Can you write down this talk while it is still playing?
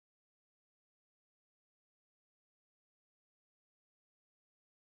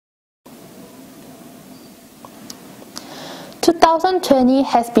2020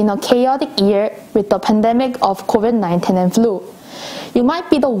 has been a chaotic year with the pandemic of COVID-19 and flu. You might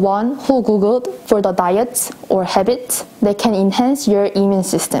be the one who Googled for the diets or habits that can enhance your immune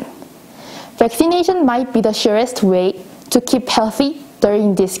system. Vaccination might be the surest way to keep healthy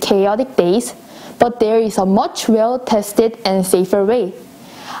during these chaotic days, but there is a much well-tested and safer way.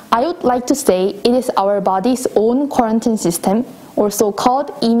 I would like to say it is our body's own quarantine system, or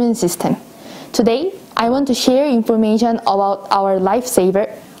so-called immune system. Today, I want to share information about our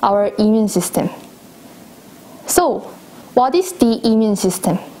lifesaver, our immune system. So, what is the immune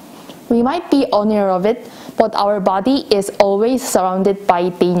system? We might be unaware of it, but our body is always surrounded by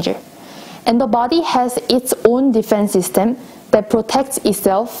danger. And the body has its own defense system that protects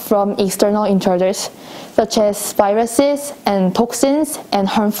itself from external intruders, such as viruses and toxins and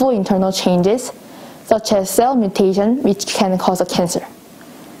harmful internal changes, such as cell mutation, which can cause a cancer.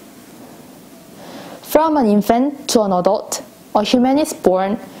 From an infant to an adult, a human is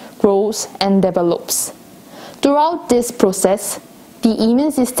born, grows, and develops. Throughout this process, the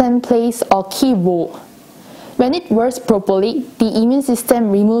immune system plays a key role. When it works properly, the immune system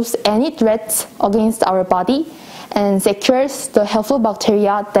removes any threats against our body and secures the helpful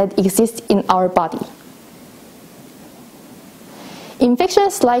bacteria that exist in our body.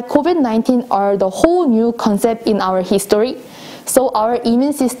 Infections like COVID-19 are the whole new concept in our history, so our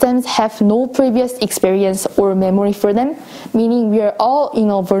immune systems have no previous experience or memory for them, meaning we are all in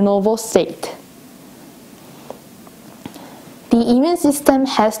a vulnerable state. The immune system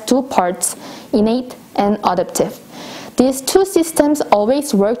has two parts, innate and adaptive. These two systems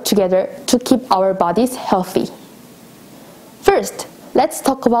always work together to keep our bodies healthy. First, let's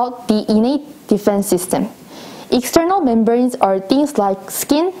talk about the innate defense system. External membranes are things like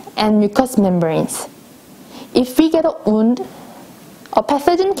skin and mucous membranes. If we get a wound, a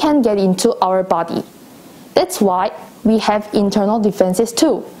pathogen can get into our body. That's why we have internal defenses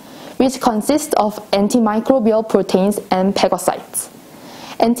too, which consist of antimicrobial proteins and phagocytes.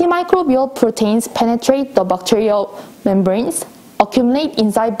 Antimicrobial proteins penetrate the bacterial membranes, accumulate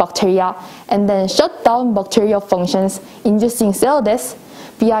inside bacteria, and then shut down bacterial functions, inducing cell death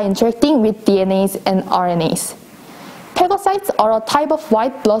via interacting with DNAs and RNAs. Phagocytes are a type of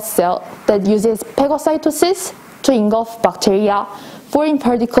white blood cell that uses phagocytosis to engulf bacteria, foreign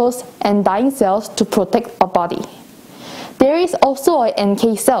particles, and dying cells to protect a body. There is also a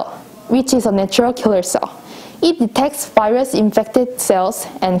NK cell, which is a natural killer cell. It detects virus-infected cells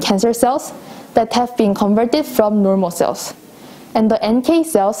and cancer cells that have been converted from normal cells, and the NK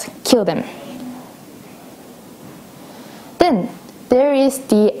cells kill them. Then, there is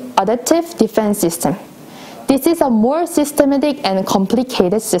the adaptive defense system. This is a more systematic and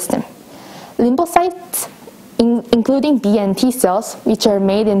complicated system. Lymphocytes, including B and T cells, which are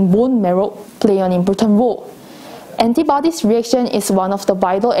made in bone marrow, play an important role. Antibodies reaction is one of the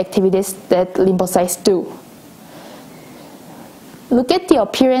vital activities that lymphocytes do. Look at the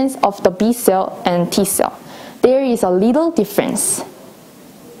appearance of the B cell and T cell. There is a little difference.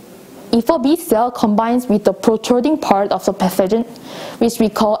 If a B cell combines with the protruding part of the pathogen, which we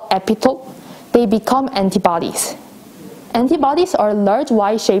call epitope, they become antibodies. Antibodies are large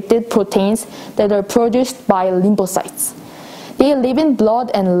Y-shaped proteins that are produced by lymphocytes. They live in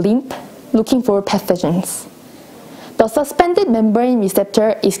blood and lymph, looking for pathogens. The suspended membrane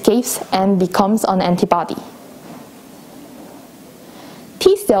receptor escapes and becomes an antibody.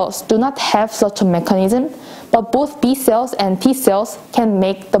 T cells do not have such a mechanism, but both B cells and T cells can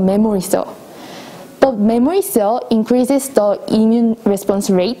make the memory cell. The memory cell increases the immune response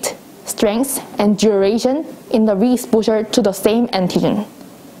rate, strength, and duration in the re-exposure to the same antigen.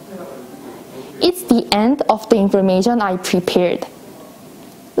 It's the end of the information I prepared.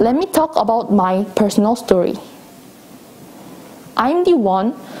 Let me talk about my personal story. I'm the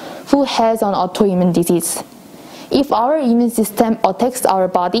one who has an autoimmune disease. If our immune system attacks our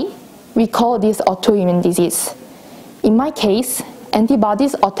body, we call this autoimmune disease. In my case,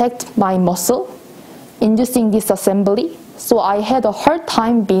 antibodies attacked my muscle, inducing disassembly, so I had a hard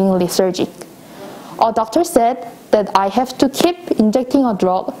time being lethargic. A doctor said that I have to keep injecting a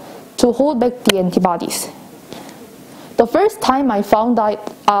drug to hold back the antibodies. The first time I found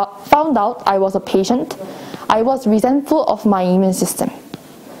out I was a patient, I was resentful of my immune system.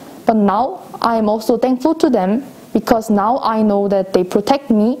 But now, I am also thankful to them because now I know that they protect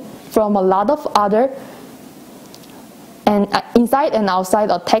me from a lot of other inside and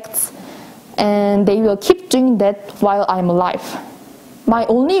outside attacks, and they will keep doing that while I'm alive. My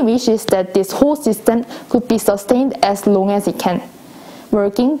only wish is that this whole system could be sustained as long as it can,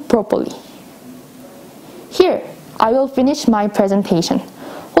 working properly. Here, I will finish my presentation.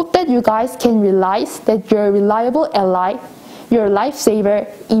 Hope that you guys can realize that you're a reliable ally Your lifesaver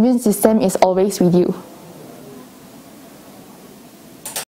immune system is always with you.